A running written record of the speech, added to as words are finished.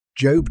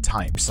Job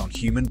types on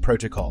Human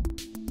Protocol.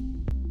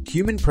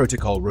 Human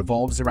Protocol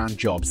revolves around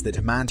jobs that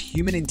demand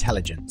human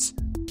intelligence.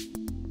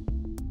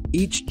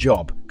 Each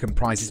job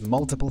comprises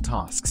multiple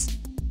tasks,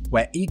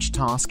 where each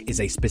task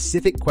is a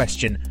specific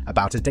question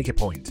about a data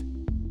point.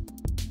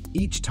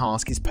 Each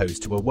task is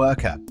posed to a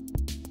worker.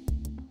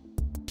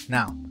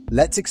 Now,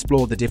 let's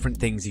explore the different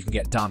things you can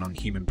get done on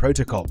Human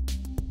Protocol.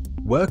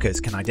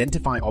 Workers can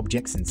identify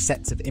objects in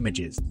sets of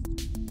images,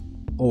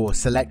 or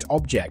select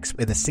objects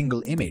with a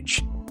single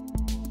image.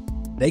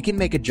 They can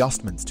make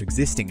adjustments to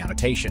existing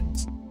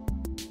annotations,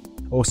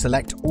 or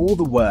select all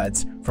the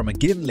words from a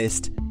given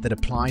list that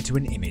apply to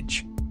an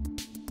image.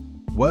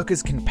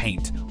 Workers can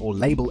paint or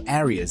label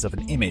areas of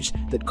an image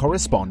that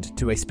correspond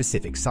to a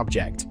specific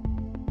subject.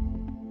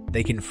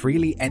 They can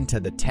freely enter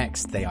the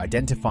text they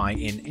identify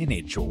in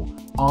image or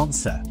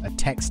answer a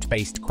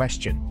text-based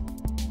question,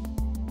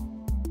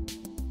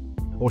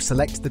 or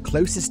select the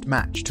closest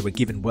match to a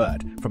given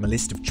word from a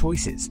list of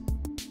choices.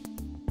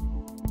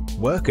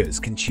 Workers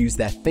can choose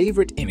their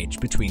favorite image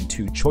between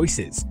two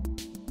choices.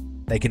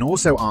 They can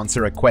also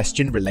answer a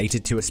question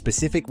related to a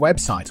specific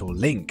website or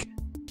link.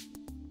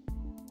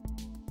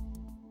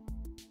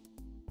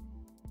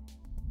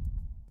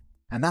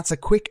 And that's a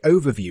quick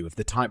overview of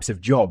the types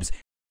of jobs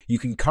you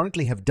can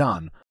currently have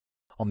done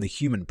on the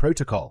Human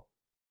Protocol.